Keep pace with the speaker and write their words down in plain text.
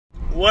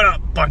What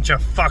up, bunch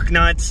of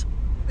fucknuts?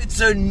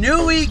 It's a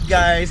new week,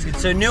 guys.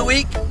 It's a new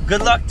week.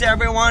 Good luck to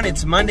everyone.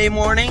 It's Monday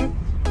morning.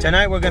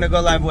 Tonight we're gonna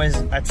go live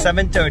at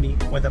 7:30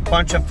 with a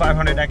bunch of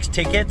 500X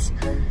tickets.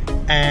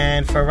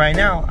 And for right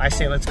now, I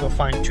say let's go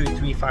find 2,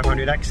 3,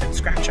 500X and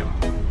scratch them.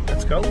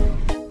 Let's go.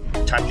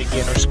 Time to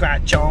get our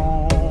scratch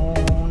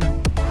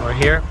on. We're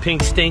here.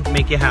 Pink Stink,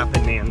 make it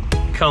happen, man.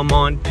 Come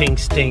on, Pink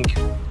Stink.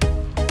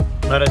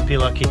 Let us be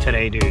lucky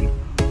today, dude.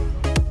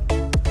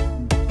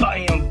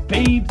 Bam,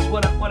 babes.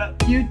 What up,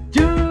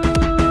 YouTube?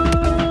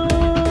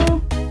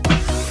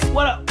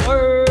 What up,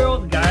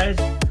 world, guys?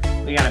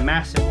 We got a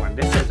massive one.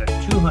 This is a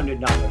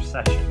 $200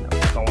 session that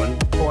we're going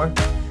for.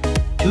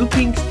 2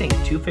 Pink Stink,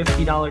 2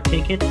 $50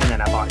 tickets, and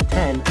then I bought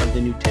 10 of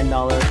the new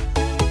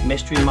 $10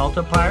 Mystery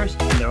Multipliers,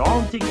 and they're all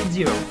in ticket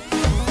 0.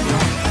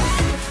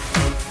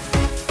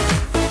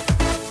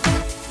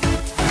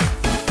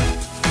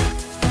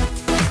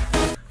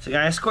 So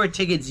guys, I scored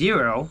ticket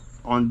 0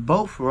 on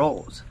both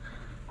rolls.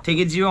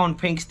 Ticket 0 on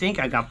Pink Stink,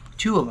 I got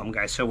 2 of them,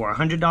 guys. So we're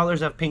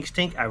 $100 of Pink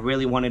Stink. I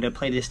really wanted to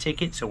play this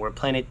ticket, so we're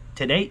playing it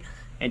today.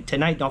 And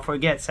tonight, don't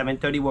forget,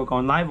 7:30 we're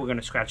going live. We're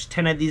gonna scratch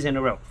 10 of these in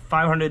a row.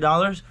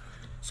 $500.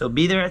 So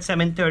be there at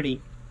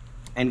 7:30.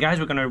 And guys,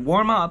 we're gonna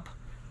warm up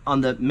on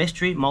the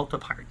Mystery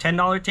Multiplier.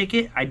 $10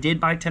 ticket. I did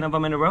buy 10 of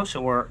them in a row,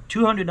 so we're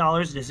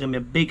 $200. This is gonna be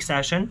a big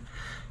session.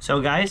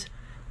 So guys,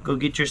 go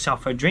get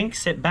yourself a drink,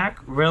 sit back,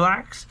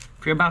 relax.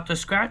 If you're about to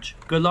scratch,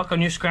 good luck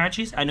on your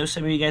scratchies. I know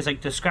some of you guys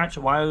like to scratch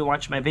while you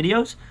watch my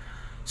videos.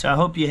 So I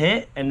hope you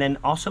hit, and then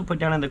also put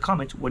down in the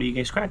comments, what are you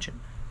guys scratching?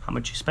 How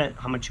much you spent,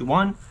 how much you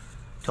won,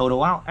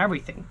 total out,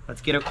 everything.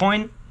 Let's get a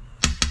coin.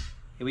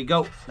 Here we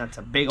go. That's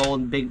a big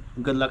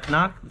good luck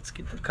knock. Let's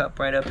get the cup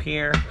right up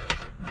here.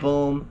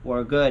 Boom,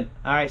 we're good.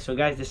 All right, so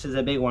guys, this is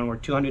a big one. We're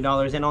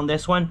 $200 in on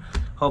this one.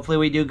 Hopefully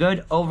we do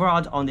good.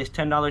 Overall on this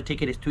 $10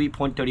 ticket is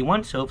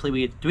 3.31, so hopefully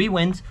we get 3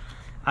 wins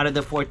out of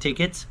the 4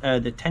 tickets,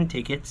 the 10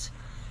 tickets.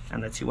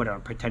 And let's see what our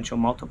potential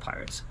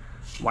multiplier is.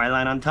 White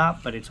line on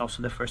top, but it's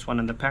also the first one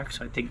in the pack,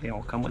 so I think they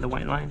all come with a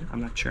white line.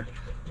 I'm not sure.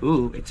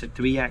 Ooh, it's a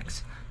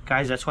 3X.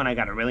 Guys, that's when I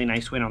got a really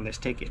nice win on this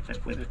ticket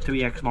with a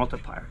 3X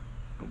multiplier.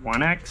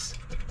 1X,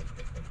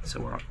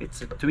 so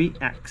it's a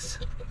 3X.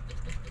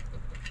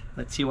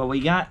 Let's see what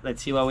we got.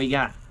 Let's see what we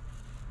got.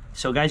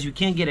 So guys, you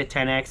can't get a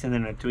 10X and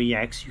then a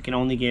 3X. You can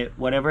only get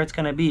whatever it's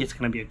gonna be. It's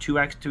gonna be a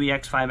 2X,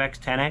 3X, 5X,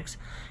 10X,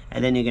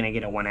 and then you're gonna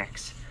get a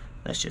 1X.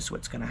 That's just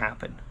what's gonna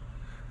happen.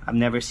 I've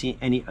never seen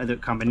any other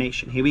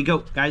combination. Here we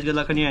go, guys. Good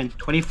luck on your end.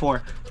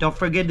 24. Don't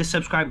forget to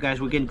subscribe,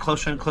 guys. We're getting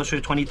closer and closer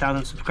to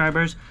 20,000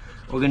 subscribers.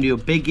 We're gonna do a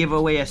big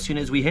giveaway as soon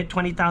as we hit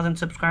 20,000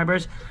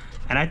 subscribers,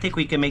 and I think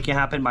we can make it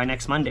happen by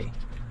next Monday.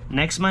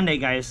 Next Monday,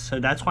 guys. So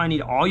that's why I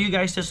need all you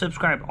guys to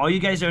subscribe. All you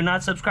guys that are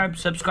not subscribed,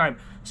 subscribe,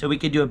 so we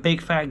could do a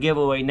big fat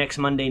giveaway next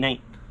Monday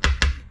night.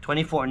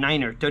 24,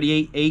 9er,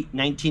 38, 8,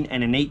 19,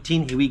 and an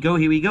 18. Here we go.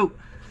 Here we go.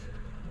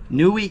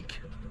 New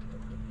week.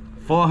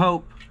 Full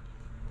hope.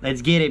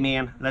 Let's get it,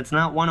 man. Let's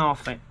not one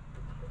off it.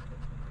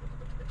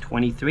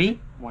 23,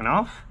 1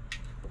 off.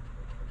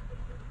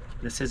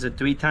 This is a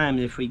 3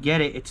 times. If we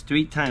get it, it's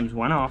 3 times,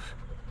 1 off.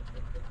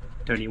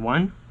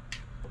 31.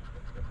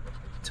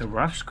 It's a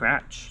rough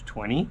scratch.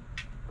 20.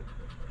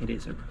 It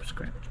is a rough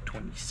scratch.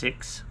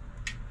 26.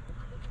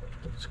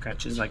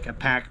 Scratches like a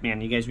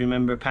Pac-Man. You guys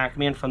remember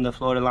Pac-Man from the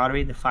Florida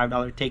Lottery, the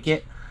 $5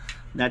 ticket?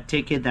 That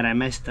ticket that I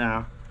missed,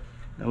 the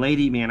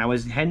lady, man, I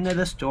was heading to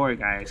the store,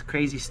 guys.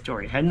 Crazy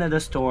story. Heading to the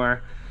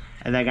store,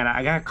 and I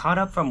got caught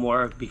up from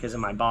work because of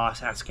my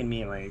boss asking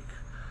me, like,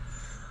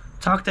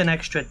 talked an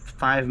extra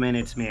 5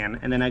 minutes, man.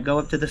 And then I go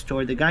up to the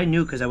store. The guy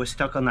knew because I was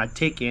stuck on that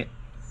ticket,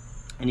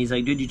 and he's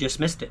like, dude, you just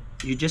missed it.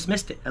 You just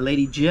missed it. A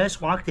lady just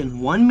walked in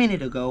 1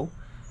 minute ago,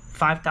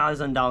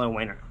 $5,000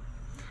 winner.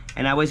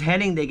 And I was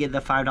heading to get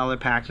the $5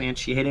 Pac-Man.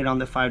 She hit it on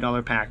the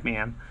 $5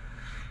 Pac-Man.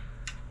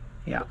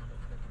 Yeah.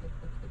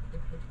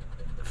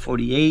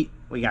 48.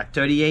 We got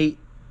 38.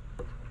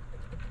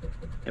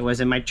 It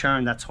wasn't my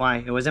turn, that's why.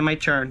 It wasn't my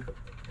turn.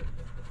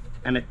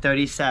 And a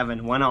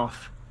 37, 1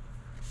 off.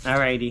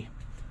 Alrighty.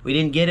 We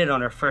didn't get it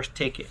on our first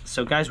ticket.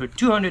 So guys, we're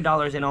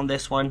 $200 in on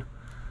this one.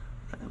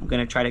 I'm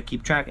gonna try to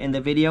keep track in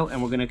the video,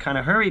 and we're gonna kind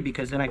of hurry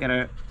because then I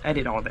gotta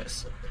edit all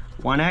this.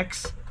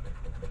 1X.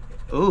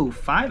 Ooh,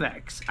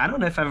 5X. I don't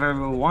know if I've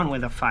ever won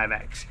with a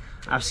 5X.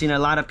 I've seen a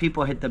lot of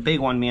people hit the big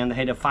one, man. They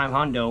hit a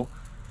 500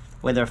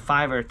 with their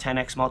 5 or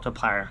 10X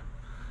multiplier.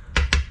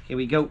 Here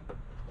we go.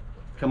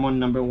 Come on,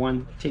 number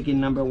 1. Ticket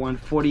number 1.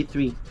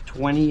 43,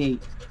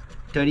 28,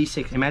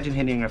 36. Imagine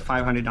hitting a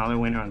 $500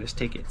 winner on this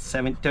ticket.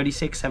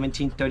 36,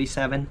 17,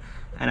 37,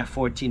 and a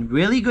 14.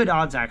 Really good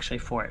odds, actually,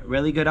 for it.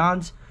 Really good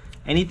odds.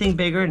 Anything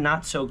bigger,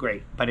 not so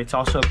great. But it's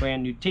also a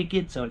brand new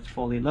ticket, so it's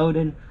fully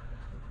loaded.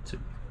 It's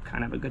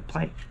kind of a good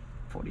play.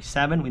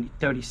 47, we need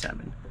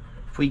 37.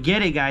 If we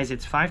get it, guys,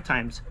 it's 5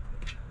 times.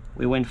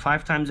 We win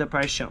 5 times the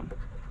price shown.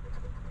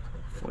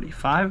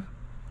 45,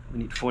 we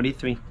need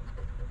 43.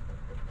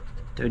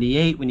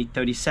 38, we need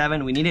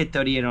 37. We needed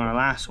 38 on our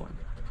last one.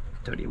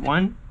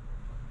 31.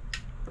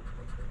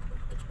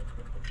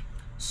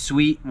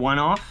 Sweet, 1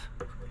 off.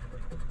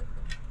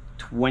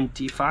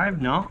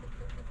 25, no.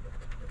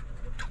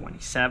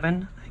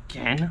 27,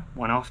 again,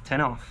 1 off,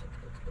 10 off.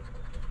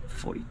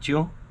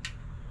 42.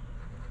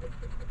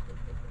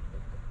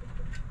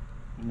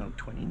 No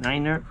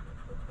 29er.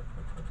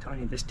 I'm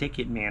telling you, this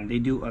ticket, man, they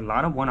do a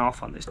lot of 1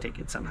 off on this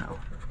ticket somehow.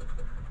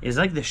 It's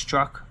like the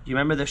Struck. Do you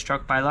remember the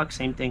Struck by Luck?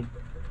 Same thing.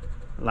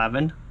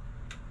 11.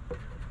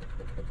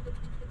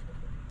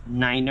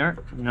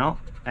 9er, no.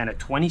 And a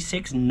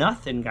 26,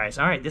 nothing, guys.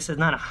 All right, this is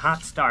not a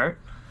hot start,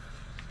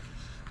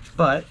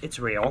 but it's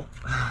real.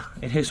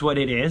 It is what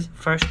it is.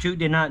 First 2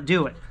 did not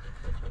do it.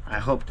 I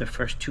hope the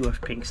first 2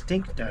 of Pink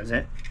Stink does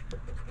it.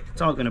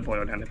 It's all gonna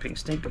boil down to Pink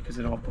Stink because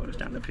it all boils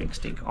down to Pink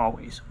Stink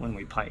always when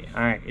we play it.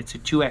 All right, it's a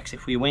 2x.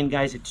 If we win,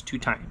 guys, it's 2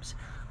 times.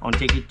 On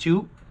ticket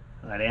 2,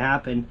 let it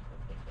happen.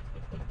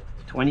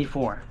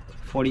 24,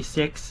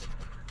 46,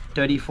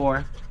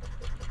 34,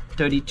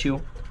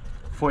 32,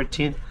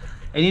 14.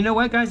 And you know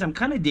what, guys? I'm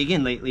kind of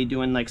digging lately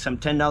doing like some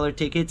 $10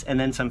 tickets and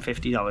then some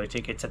 $50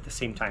 tickets at the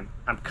same time.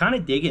 I'm kind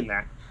of digging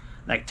that.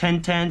 Like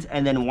 10 10s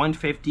and then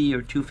 150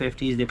 or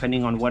 250s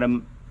depending on what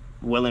I'm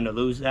willing to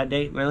lose that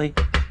day, really.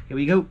 Here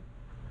we go.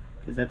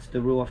 Because that's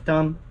the rule of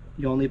thumb.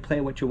 You only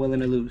play what you're willing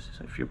to lose.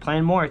 So if you're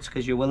playing more, it's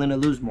because you're willing to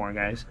lose more,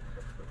 guys.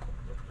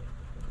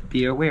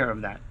 Be aware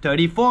of that.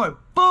 34.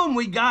 Boom,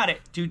 we got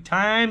it. 2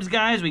 times,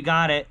 guys, we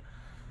got it.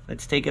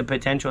 Let's take a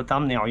potential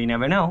thumbnail. You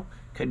never know.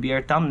 Could be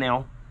our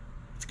thumbnail.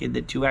 Let's get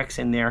the 2x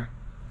in there.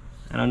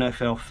 I don't know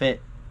if it'll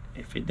fit.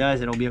 If it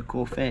does, it'll be a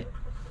cool fit.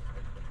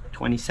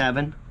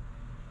 27.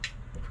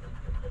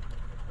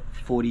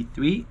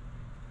 43.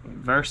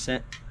 Reverse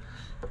it.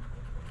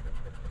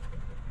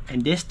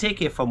 And this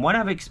ticket, from what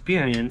I've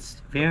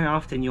experienced, very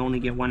often you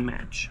only get 1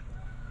 match.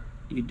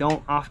 You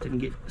don't often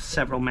get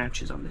several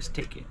matches on this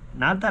ticket.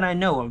 Not that I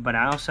know of, but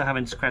I also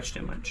haven't scratched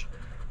it much.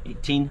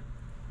 18.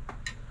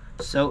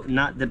 So,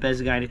 not the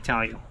best guy to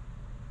tell you.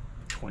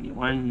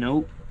 21,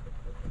 nope.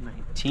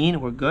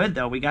 19, we're good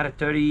though. We got a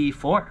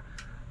 34.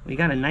 We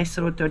got a nice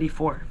little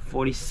 34.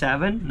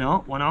 47,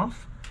 no, 1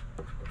 off.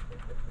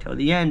 Till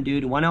the end,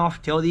 dude. 1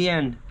 off till the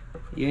end.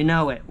 You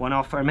know it. 1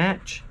 off our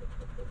match.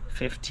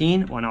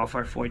 15, 1 off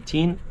our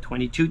 14.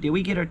 22, did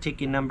we get our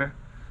ticket number?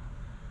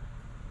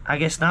 I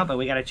guess not, but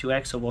we got a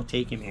 2x, so we'll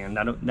take him here. And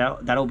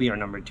that'll be our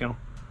number 2.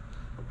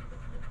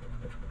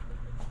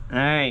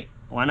 Alright,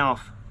 1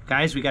 off.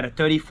 Guys, we got a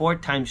 34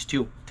 times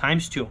 2.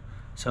 Times 2.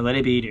 So let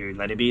it be, dude.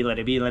 Let it be, let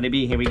it be, let it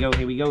be. Here we go,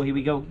 here we go, here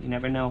we go. You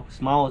never know.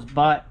 Small as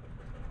butt.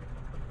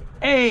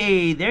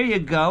 Hey, there you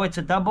go. It's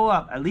a double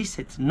up. At least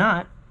it's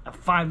not a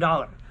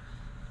 $5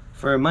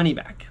 for money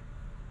back.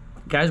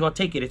 Guys, we'll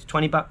take it. It's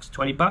 20 bucks.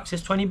 20 bucks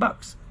is 20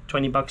 bucks.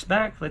 20 bucks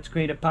back. Let's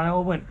create a pile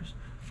of winners.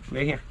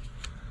 Right here.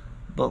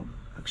 Boom.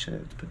 Actually,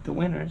 let's put the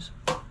winners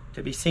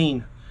to be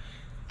seen.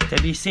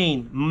 To be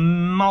seen.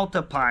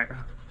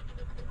 Multiplier.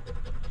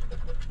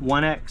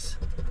 1x.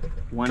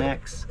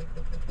 1x.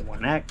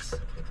 1x.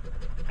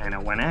 And a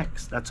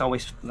 1x. That's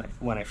always like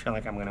when I feel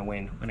like I'm going to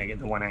win. When I get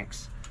the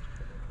 1x.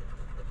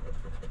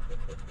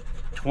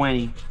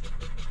 20.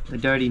 The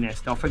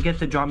dirtiness. Don't forget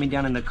to drop me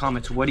down in the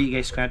comments. What are you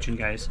guys scratching,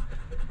 guys?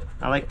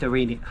 I like to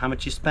read it. How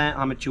much you spent,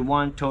 how much you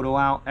won, total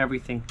out,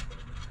 everything.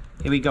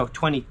 Here we go.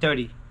 20,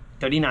 30,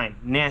 39,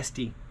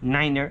 nasty,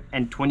 9er,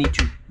 and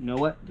 22. You know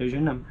what? There's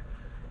your number.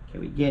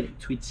 Can we get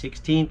it? Sweet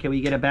 16. Can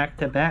we get a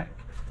back-to-back?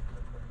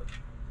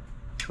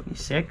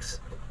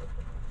 26,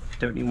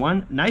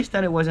 31. Nice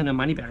that it wasn't a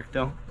money back,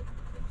 though.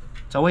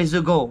 It's always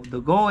the goal. The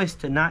goal is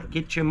to not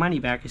get your money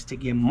back, is to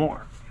get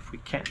more, if we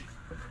can.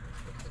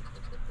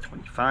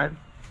 25.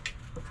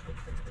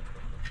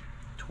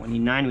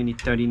 29, we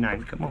need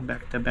 39. Come on,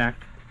 back to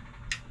back.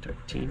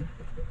 13.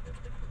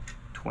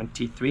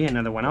 23,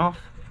 another 1 off.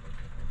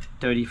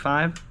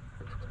 35.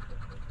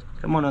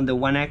 Come on the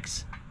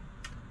 1x.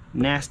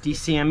 Nasty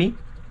Sammy.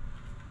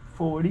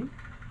 40.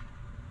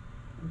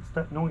 What's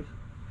that noise?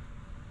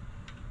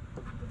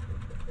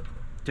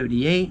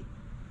 38.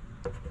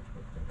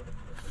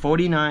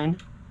 49.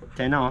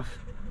 10 off.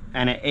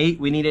 And at 8,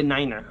 we need a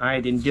 9er.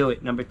 Alright, didn't do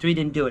it. Number 3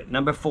 didn't do it.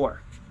 Number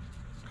 4.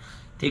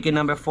 Ticket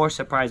number 4,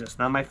 surprise us.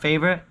 Not my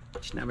favorite.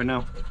 Just never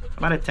know. How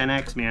about a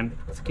 10x, man?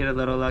 Let's get a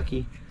little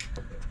lucky.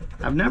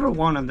 I've never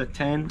won on the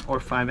 10 or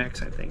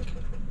 5x, I think.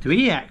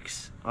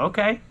 3x.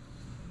 Okay.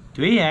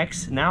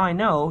 3x. Now I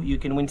know you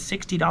can win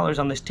 $60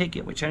 on this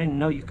ticket, which I didn't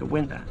know you could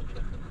win that.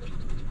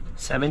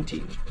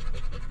 17.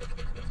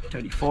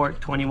 34.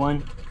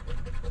 21.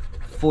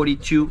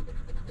 42.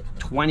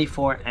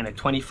 24. And a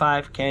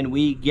 25. Can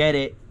we get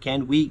it?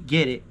 Can we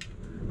get it?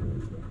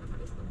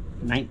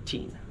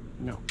 19.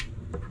 No.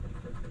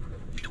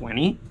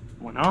 20,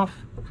 1 off.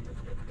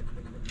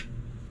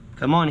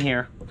 Come on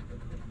here.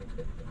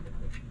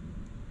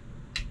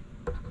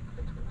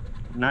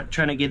 I'm not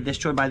trying to get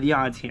destroyed by the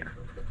odds here.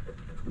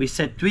 We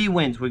said 3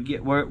 wins.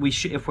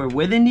 If we're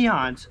within the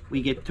odds,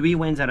 we get 3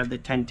 wins out of the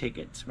 10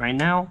 tickets. Right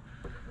now,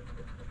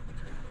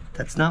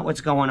 that's not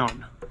what's going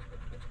on.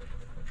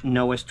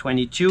 Noah's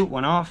 22,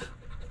 1 off.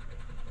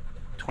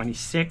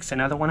 26,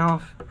 another 1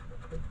 off.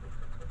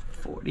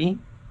 40.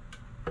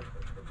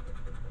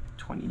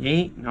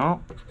 28,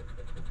 no.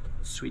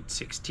 Sweet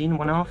 16,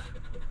 1 off.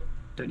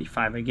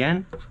 35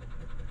 again.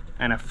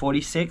 and a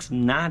 46,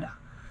 nada.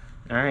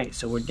 All right,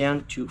 so we're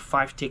down to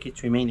 5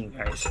 tickets remaining,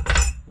 guys.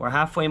 We're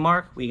halfway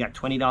mark. We got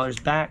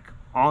 $20 back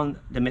on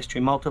the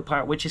Mystery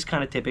Multiplier, which is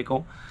kind of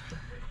typical.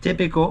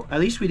 Typical,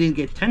 at least we didn't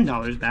get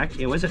 $10 back.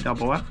 It was a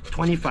double up.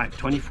 25,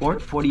 24,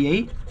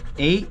 48,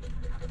 8,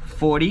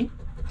 40,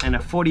 and a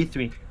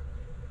 43.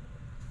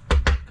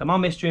 Come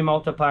on, Mystery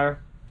Multiplier.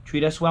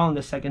 Treat us well in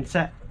the second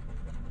set.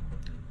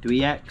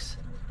 3x,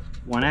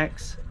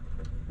 1x,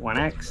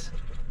 1x,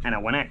 and a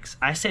 1x.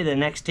 I say the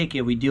next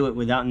ticket we do it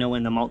without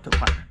knowing the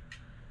multiplier.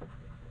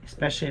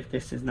 Especially if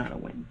this is not a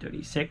win.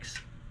 36,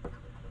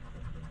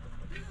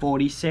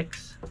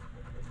 46.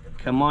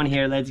 Come on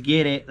here, let's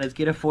get it. Let's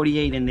get a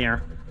 48 in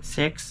there.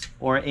 6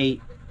 or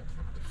 8.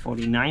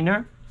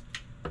 49er.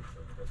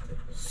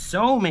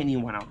 So many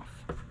went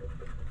off.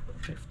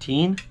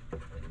 15.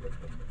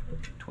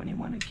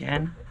 21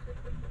 again.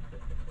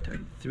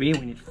 33.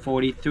 We need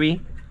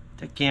 43.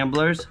 The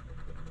gamblers.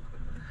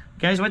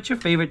 Guys, what's your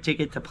favorite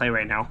ticket to play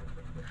right now?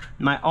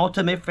 My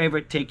ultimate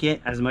favorite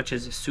ticket, as much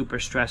as it's super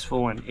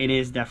stressful, and it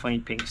is definitely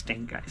Pink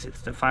Stink, guys.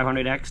 It's the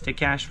 500x to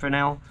cash for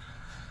now.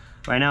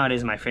 Right now, it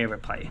is my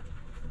favorite play.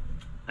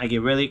 I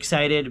get really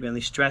excited,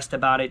 really stressed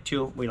about it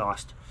too. We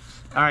lost.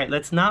 All right,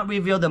 let's not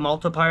reveal the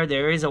multiplier.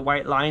 There is a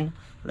white line.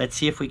 Let's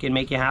see if we can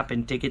make it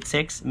happen. Ticket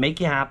 6, make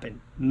it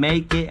happen.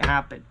 Make it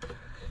happen.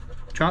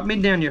 Drop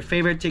me down your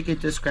favorite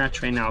ticket to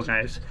scratch right now,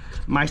 guys.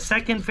 My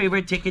second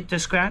favorite ticket to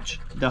scratch,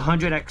 the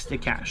 100x to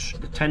cash.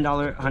 The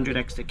 $10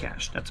 100x to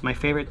cash. That's my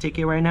favorite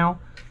ticket right now.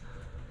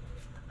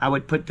 I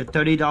would put the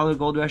 $30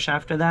 Gold Rush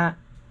after that.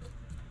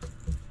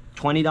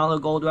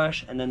 $20 Gold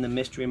Rush, and then the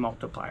Mystery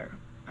Multiplier.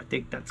 I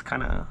think that's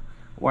kind of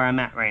where I'm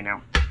at right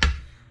now.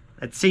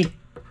 Let's see.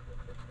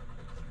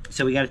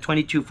 So we got a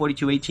 22,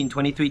 42, 18,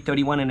 23,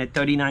 31, and a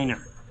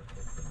 39er.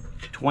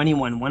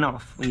 21, one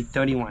off. We need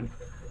 31.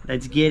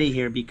 Let's get it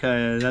here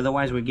because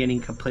otherwise we're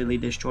getting completely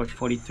destroyed.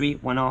 43,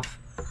 one off.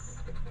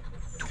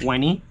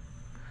 20.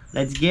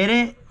 Let's get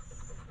it.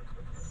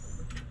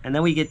 And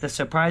then we get the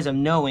surprise of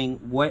knowing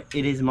what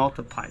it is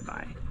multiplied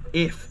by.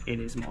 If it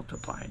is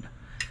multiplied.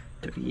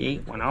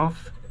 38, one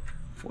off.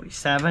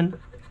 47.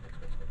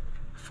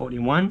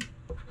 41.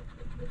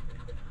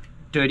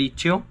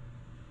 32.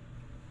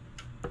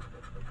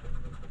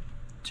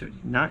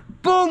 39.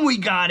 Boom, we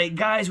got it.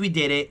 Guys, we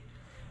did it.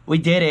 We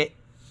did it.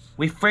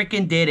 We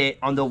freaking did it.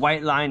 On the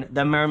white line,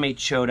 the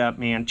mermaids showed up,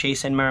 man.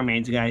 Chasing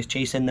mermaids, guys.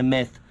 Chasing the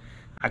myth.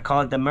 I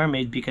call it the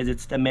mermaids because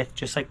it's the myth,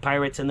 just like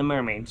pirates and the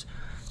mermaids.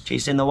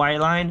 Chasing the white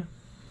line.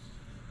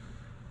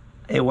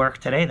 It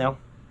worked today, though.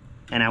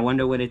 And I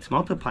wonder what it's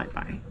multiplied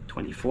by.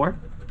 24.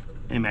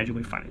 And imagine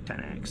we find a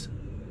 10x.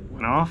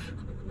 One off.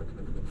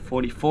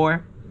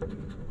 44.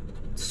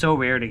 It's so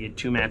rare to get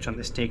 2 match on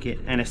this ticket.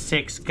 And a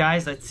 6.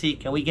 Guys, let's see.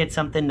 Can we get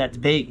something that's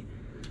big?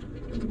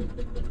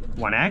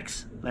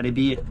 1x. Let it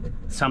be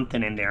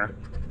something in there.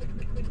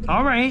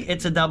 All right,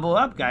 it's a double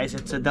up, guys.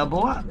 It's a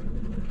double up.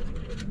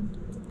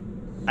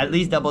 At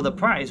least double the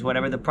prize,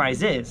 whatever the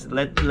prize is.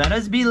 Let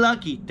us be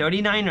lucky.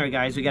 39er,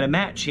 guys. We got a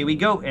match. Here we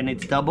go, and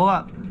it's double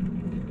up.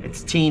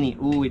 It's teeny.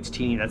 Ooh, it's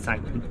teeny. That's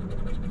not good.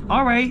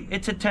 All right,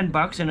 it's a 10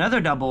 bucks.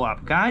 Another double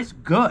up, guys.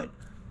 Good.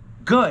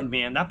 Good,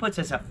 man. That puts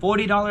us at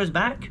 $40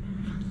 back.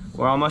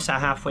 We're almost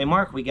at halfway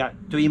mark. We got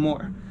 3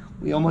 more.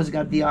 We almost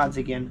got the odds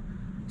again.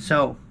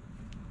 So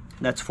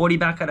that's 40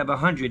 back out of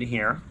 100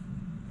 here.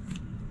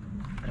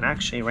 And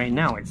actually right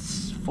now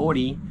it's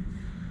 40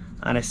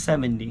 out of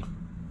 70.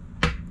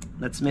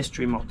 Let's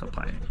Mystery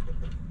Multiplier.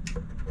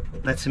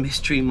 Let's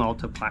Mystery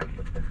Multiplier.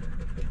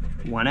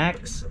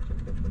 1x.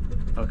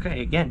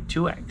 Okay, again,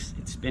 2x.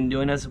 It's been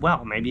doing us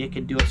well. Maybe it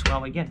could do us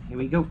well again. Here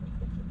we go.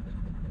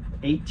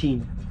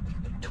 18.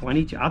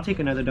 22. I'll take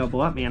another double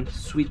up, man.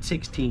 Sweet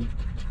 16.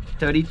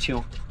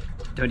 32.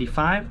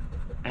 35.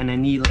 And a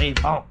knee lay.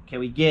 Oh, can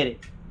we get it?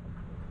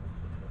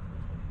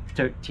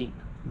 13.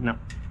 No.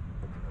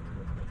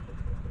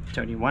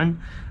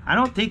 31. I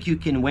don't think you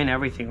can win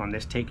everything on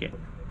this ticket.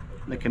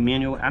 Like a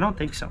manual. I don't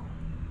think so.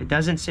 It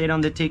doesn't say it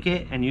on the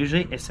ticket, and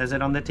usually it says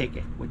it on the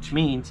ticket, which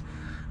means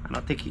I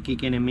don't think you can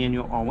get a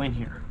manual all win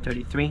here.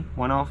 33.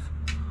 One off.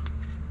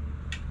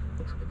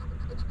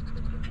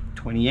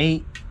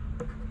 28.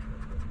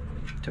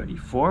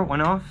 34.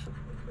 One off.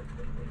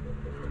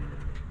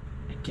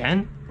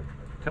 Again.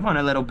 Come on,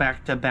 a little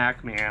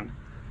back-to-back, man.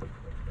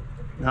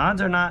 The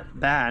odds are not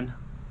bad.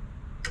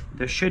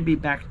 There should be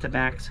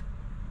back-to-backs.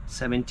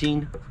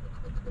 17.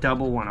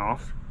 Double one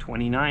off.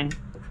 29.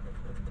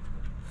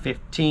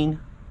 15.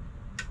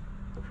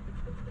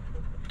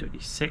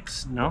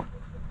 36. No.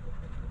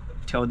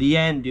 Till the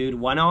end, dude.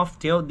 One off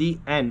till the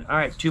end. All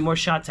right, 2 more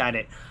shots at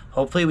it.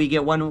 Hopefully we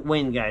get 1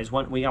 win, guys.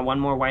 We got 1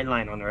 more white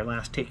line on our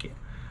last ticket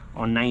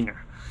on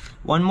Niner.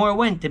 1 more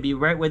win to be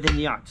right within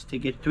the odds, to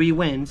get 3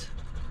 wins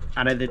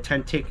out of the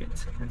 10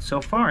 tickets. And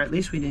so far, at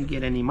least we didn't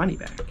get any money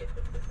back.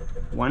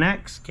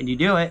 1x. Can you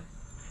do it?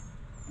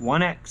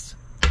 1x.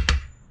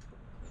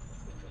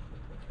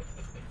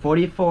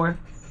 44.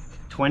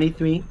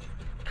 23.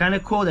 Kind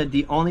of cool that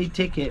the only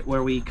ticket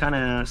where we kind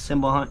of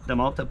symbol hunt the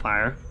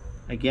multiplier,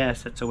 I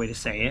guess that's a way to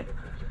say it,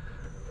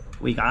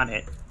 we got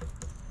it.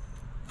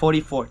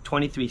 44,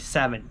 23,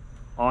 7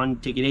 on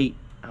ticket 8.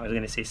 I was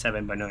gonna say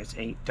 7, but no, it's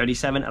 8.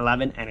 37,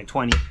 11, and a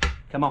 20.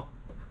 Come on.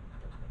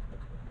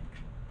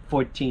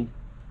 14.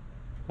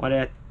 Why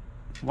did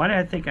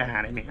I think I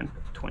had it, man?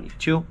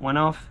 22, one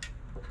off.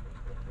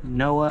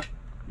 Noah,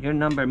 your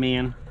number,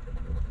 man.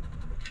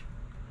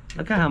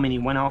 Look at how many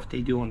one off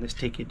they do on this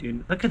ticket,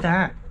 dude. Look at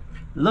that.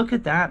 Look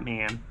at that,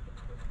 man.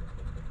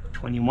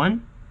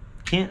 21.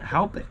 Can't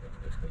help it.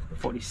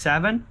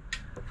 47.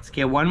 Let's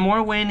get one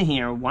more win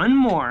here. One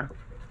more.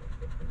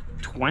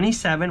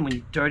 27. We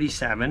need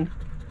 37.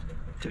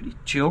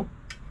 32.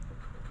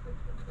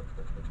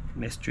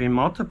 Mystery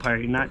Multiplier.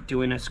 You're not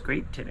doing us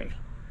great today.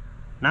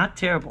 Not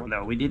terrible,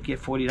 though. We did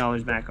get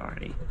 $40 back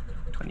already.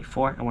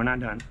 24. And we're not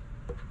done.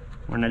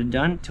 We're not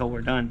done till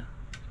we're done.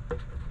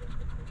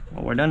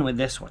 Well, we're done with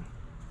this one.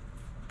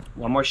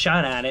 One more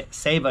shot at it.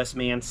 Save us,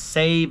 man.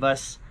 Save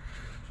us.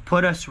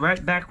 Put us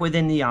right back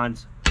within the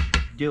odds.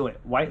 Do it.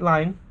 White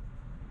line.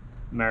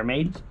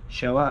 Mermaids.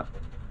 Show up.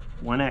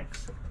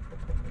 1x.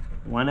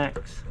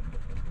 1x.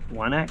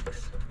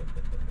 1x.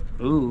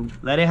 Ooh.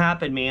 Let it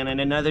happen, man. And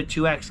another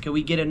 2x. Can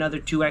we get another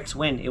 2x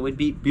win? It would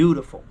be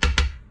beautiful.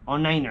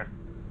 On Niner.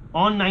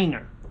 On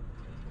Niner.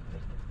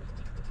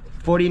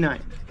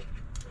 49.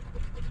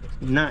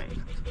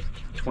 9.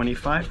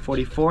 25.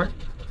 44.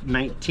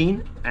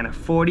 19. And a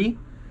 40.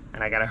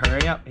 And I gotta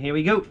hurry up. Here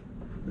we go.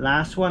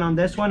 Last one on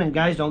this one. And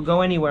guys, don't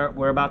go anywhere.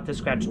 We're about to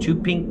scratch 2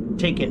 pink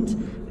tickets.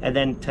 And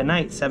then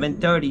tonight,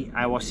 7:30,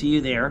 I will see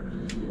you there.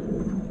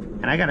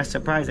 And I got a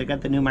surprise. I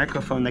got the new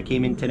microphone that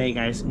came in today,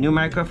 guys. New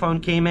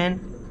microphone came in.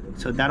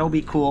 So that'll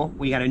be cool.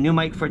 We got a new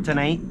mic for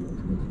tonight.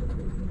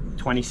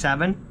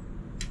 27.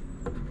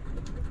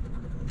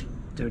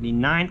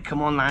 39.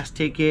 Come on, last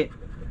ticket.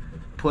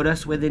 Put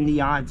us within the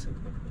odds.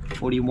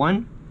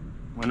 41.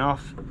 One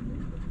off.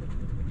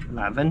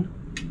 11.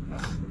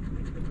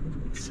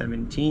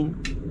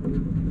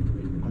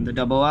 17. On the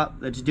double up.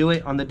 Let's do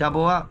it on the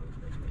double up.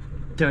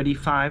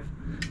 35.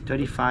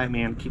 35,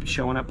 man. Keep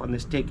showing up on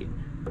this ticket.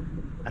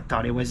 I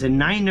thought it was a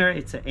 9er.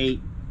 It's an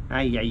 8.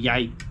 Ay, ay,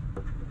 ay.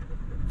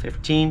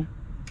 15.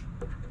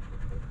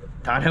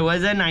 Thought it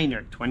was a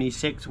 9er.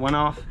 26. One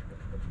off.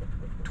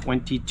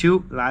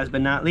 22. Last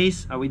but not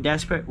least. Are we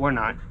desperate? We're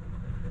not.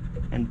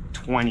 And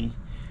 20.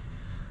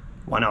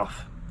 One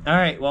off.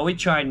 Alright, well, we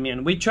tried,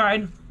 man. We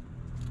tried.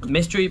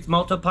 Mystery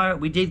Multiplier,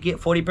 we did get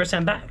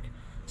 40% back.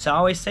 So I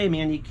always say,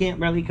 man, you can't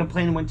really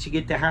complain once you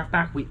get the half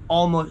back. We're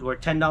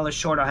 $10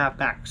 short of half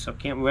back. So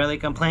can't really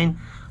complain.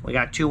 We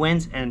got 2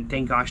 wins, and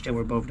thank gosh they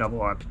were both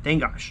double up.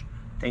 Thank gosh.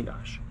 Thank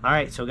gosh.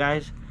 Alright, so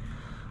guys,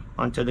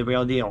 on to the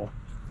real deal.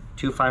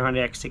 2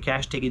 500x to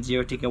cash, ticket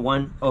 0, ticket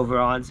 1. Over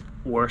odds,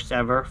 worst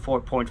ever.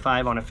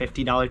 4.5 on a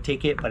 $50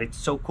 ticket. But it's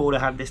so cool to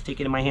have this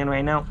ticket in my hand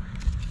right now.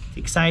 It's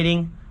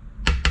exciting.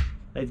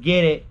 Let's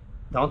get it.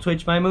 Don't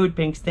switch my mood,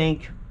 Pink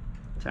Stink.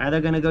 It's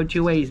either gonna go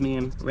 2 ways,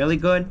 man. Really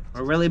good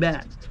or really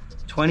bad.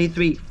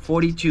 23,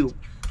 42.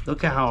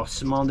 Look at how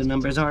small the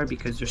numbers are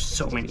because there's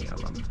so many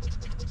of them.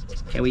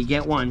 Can we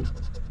get one?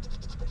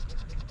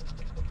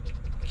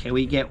 Can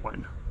we get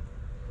one?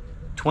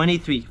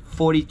 23,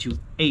 42,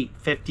 8,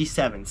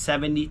 57,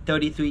 70,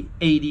 33,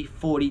 80,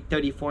 40,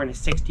 34, and a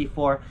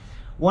 64.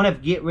 One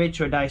of Get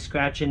Rich or Die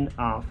Scratching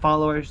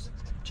followers.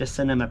 Just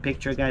send them a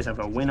picture, guys, of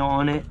a winner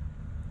on it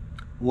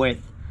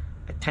with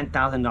a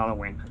 $10,000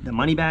 win. The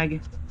money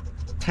bag,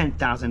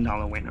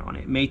 $10,000 win on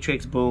it.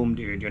 Matrix, boom,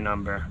 dude, your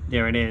number.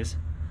 There it is.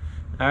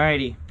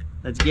 Alrighty,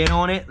 let's get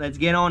on it. Let's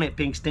get on it,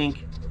 Pink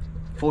Stink.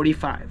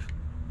 45.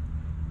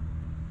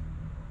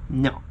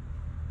 No.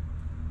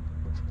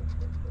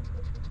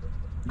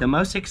 The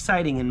most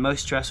exciting and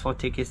most stressful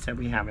tickets that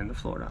we have in the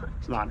Florida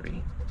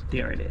lottery.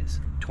 There it is.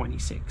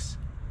 26.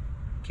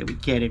 Can we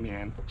get it,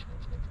 man?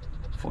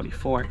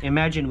 44.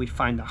 Imagine we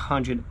find the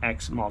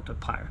 100x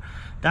multiplier.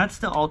 That's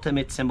the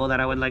ultimate symbol that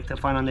I would like to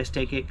find on this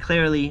ticket.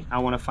 Clearly, I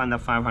want to find the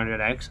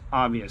 500x,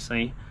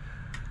 obviously.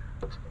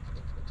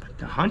 But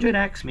the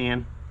 100x,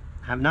 man,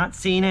 I have not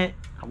seen it.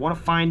 I want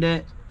to find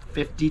it.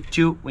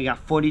 52. We got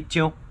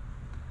 42.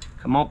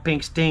 Come on,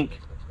 Pink Stink.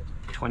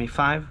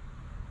 25.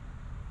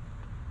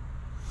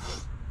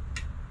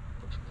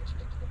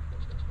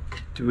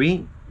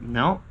 3.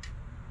 No.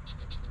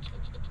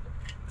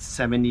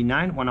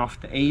 79. One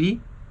off the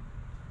 80.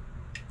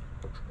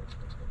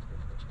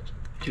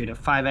 To the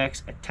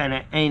 5x, a 10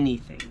 at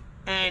anything.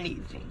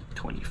 Anything.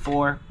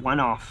 24.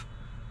 One off.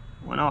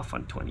 One off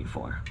on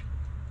 24.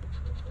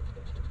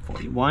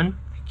 41.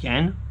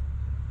 Again.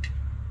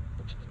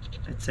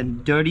 It's a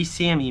Dirty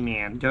Sammy,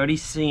 man. Dirty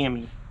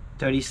Sammy.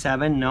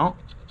 37. No.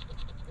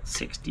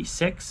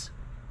 66.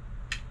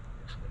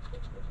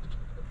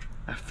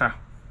 A fur.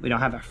 We don't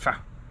have a fur.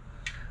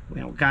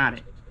 We don't got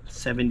it.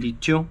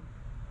 72.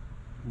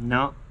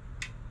 No.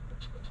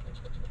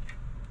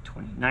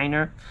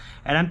 29er.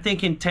 And I'm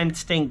thinking 10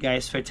 stink,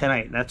 guys, for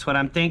tonight. That's what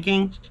I'm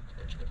thinking.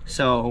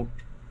 So,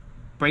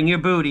 bring your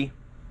booty.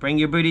 Bring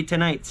your booty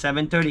tonight.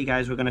 7:30,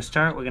 guys. We're going to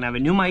start. We're going to have a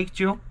new mic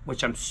drill,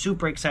 which I'm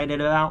super excited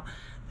about.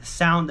 The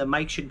sound, the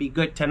mic should be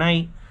good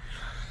tonight.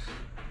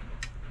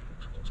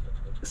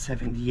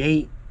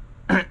 78.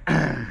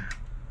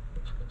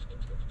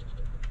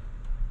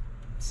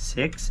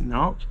 56,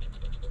 no.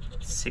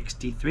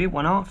 63,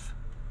 one off.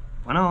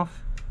 One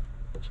off.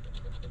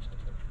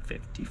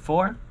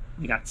 54,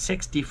 we got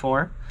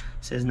 64.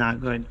 Says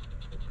not good.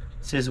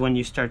 Says when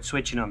you start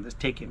switching on this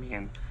ticket,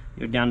 man.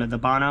 You're down to the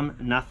bottom,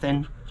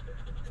 nothing.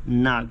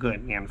 Not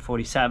good, man.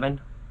 47.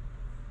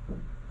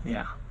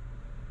 Yeah,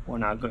 we're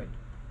not good.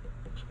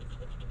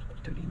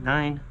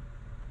 39.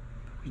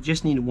 We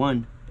just need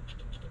one.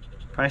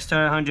 Price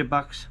start 100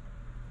 bucks.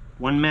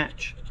 One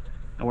match.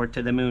 And we're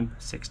to the moon.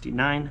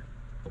 69.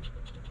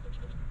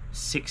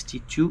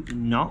 62.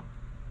 No.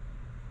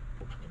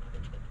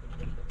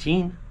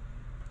 18.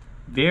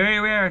 Very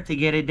rare to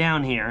get it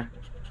down here,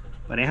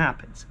 but it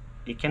happens.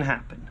 It can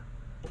happen.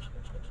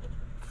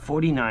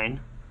 49.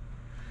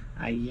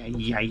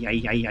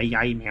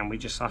 Ay, man, we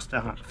just lost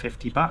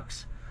 50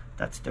 bucks.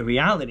 That's the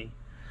reality.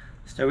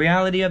 It's the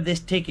reality of this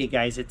ticket,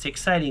 guys. It's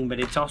exciting, but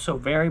it's also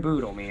very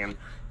brutal, man.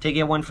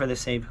 Ticket one for the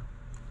save.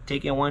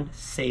 Ticket one,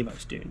 save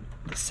us, dude.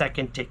 The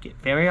second ticket.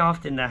 Very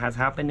often that has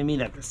happened to me,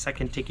 that the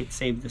second ticket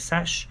saved the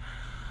sesh.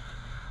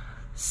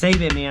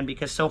 Save it, man,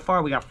 because so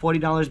far we got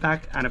 $40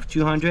 back out of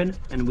 200,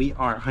 and we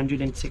are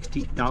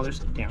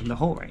 $160 down the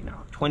hole right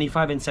now.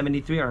 25 and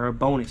 73 are our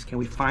bonus. Can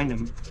we find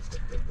them?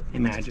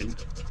 Imagine.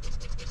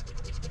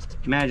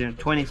 Imagine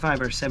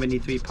 25 or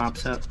 73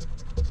 pops up.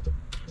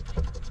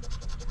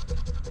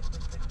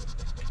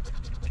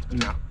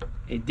 No,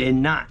 it did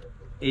not.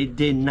 It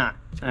did not.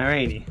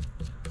 Alrighty.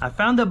 I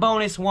found the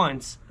bonus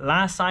once.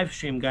 Last live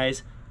stream,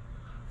 guys.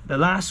 The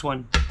last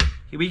one.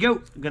 Here we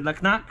go. Good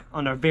luck knock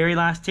on our very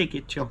last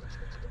ticket, Joe.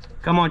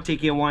 Come on,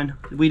 ticket one.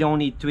 We don't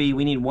need 3.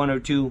 We need 1 or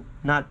 2,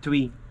 not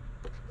 3.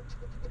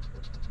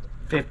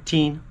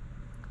 15.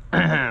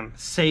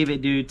 Save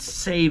it, dude.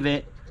 Save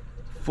it.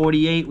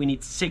 48. We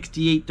need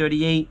 68,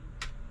 38.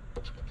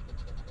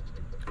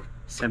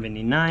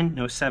 79.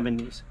 No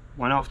 70s.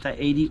 One off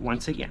to 80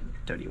 once again.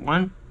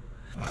 31.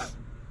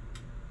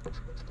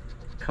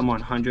 Come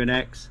on,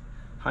 100x.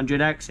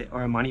 100x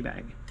or a money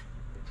bag.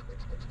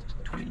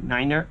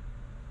 29er.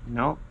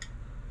 No.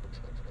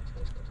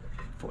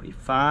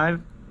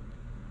 45.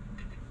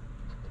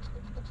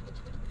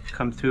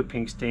 Come through,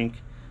 pink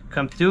stink.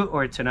 Come through,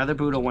 or it's another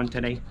brutal one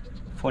today.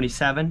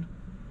 47.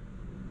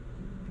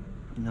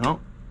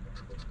 No.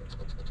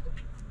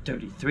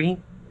 33.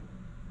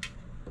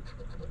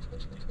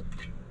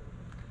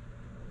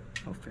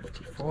 Oh,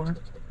 54.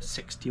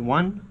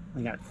 61.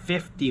 We got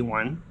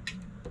 51.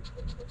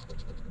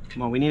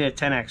 Come on, we need a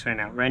 10x right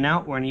now. Right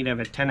now, we're in need of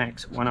a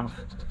 10x. One off.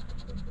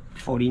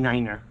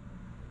 49er.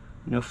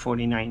 No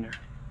 49er.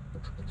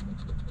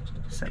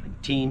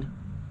 17.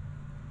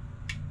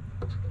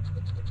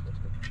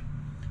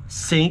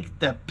 Sink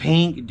the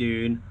pink,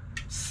 dude.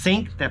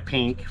 Sink the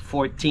pink.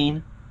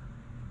 14.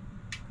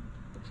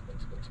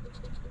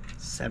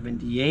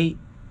 78.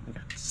 We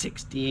got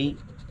 68.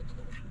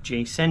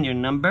 Jason, your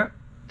number.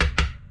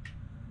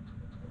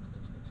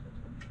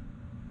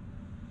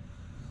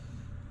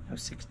 No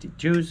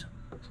 62s.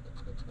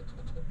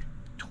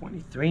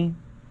 23.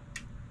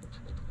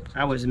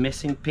 I was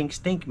missing pink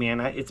stink, man.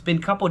 It's been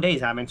a couple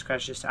days I haven't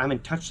scratched this. I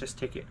haven't touched this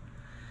ticket.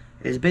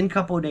 It's been a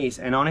couple days,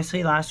 and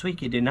honestly, last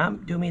week it did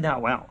not do me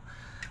that well.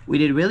 We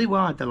did really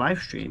well at the live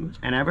stream,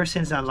 and ever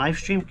since that live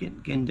stream,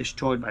 getting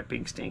destroyed by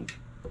pink stink.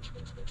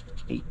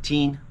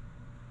 18.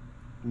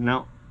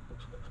 No.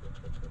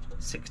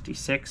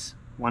 66.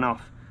 One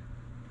off.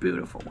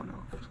 Beautiful one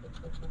off.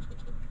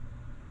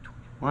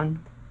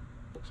 21.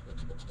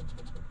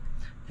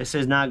 This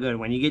is not good.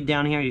 When you get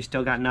down here, you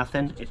still got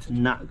nothing. It's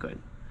not good.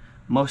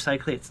 Most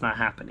likely, it's not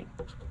happening.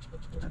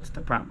 That's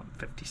the problem.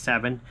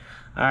 57.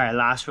 All right,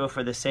 last row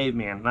for the save,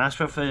 man. Last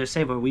row for the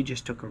save, but we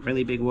just took a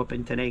really big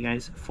whooping today,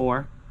 guys.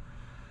 4.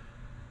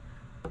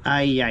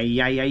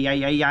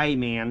 Ay,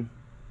 man.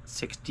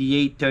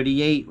 68,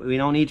 38. We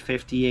don't need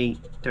 58.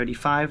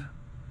 35.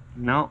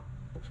 No.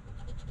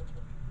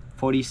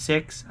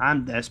 46.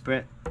 I'm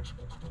desperate.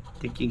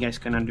 Think you guys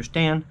can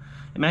understand.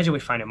 Imagine we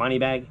find a money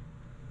bag.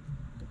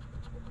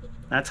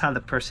 That's how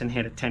the person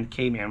hit a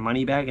 10K, man.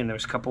 Money bag, and there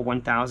was a couple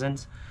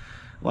 1,000s.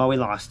 Well, we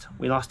lost.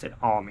 We lost it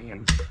all,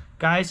 man.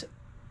 Guys,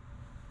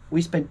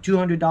 we spent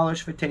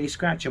 $200 for today's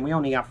scratch, and we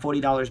only got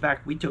 $40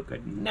 back. We took a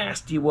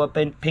nasty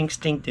whooping. Pink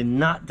stink did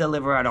not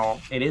deliver at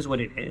all. It is what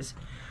it is.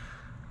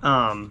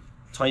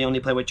 That's why you only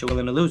play what you're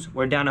willing to lose.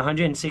 We're down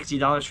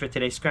 $160 for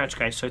today's scratch,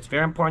 guys. So it's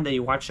very important that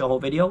you watch the whole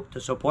video to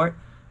support.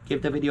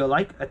 Give the video a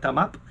like, a thumb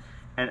up,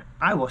 and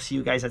I will see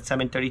you guys at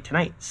 7:30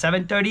 tonight.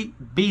 7:30,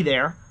 be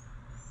there.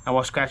 I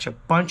will scratch a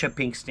bunch of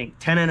pink stink.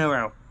 10 in a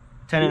row.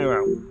 10 in a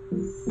row.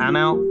 I'm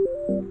out.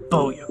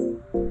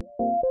 Booyah.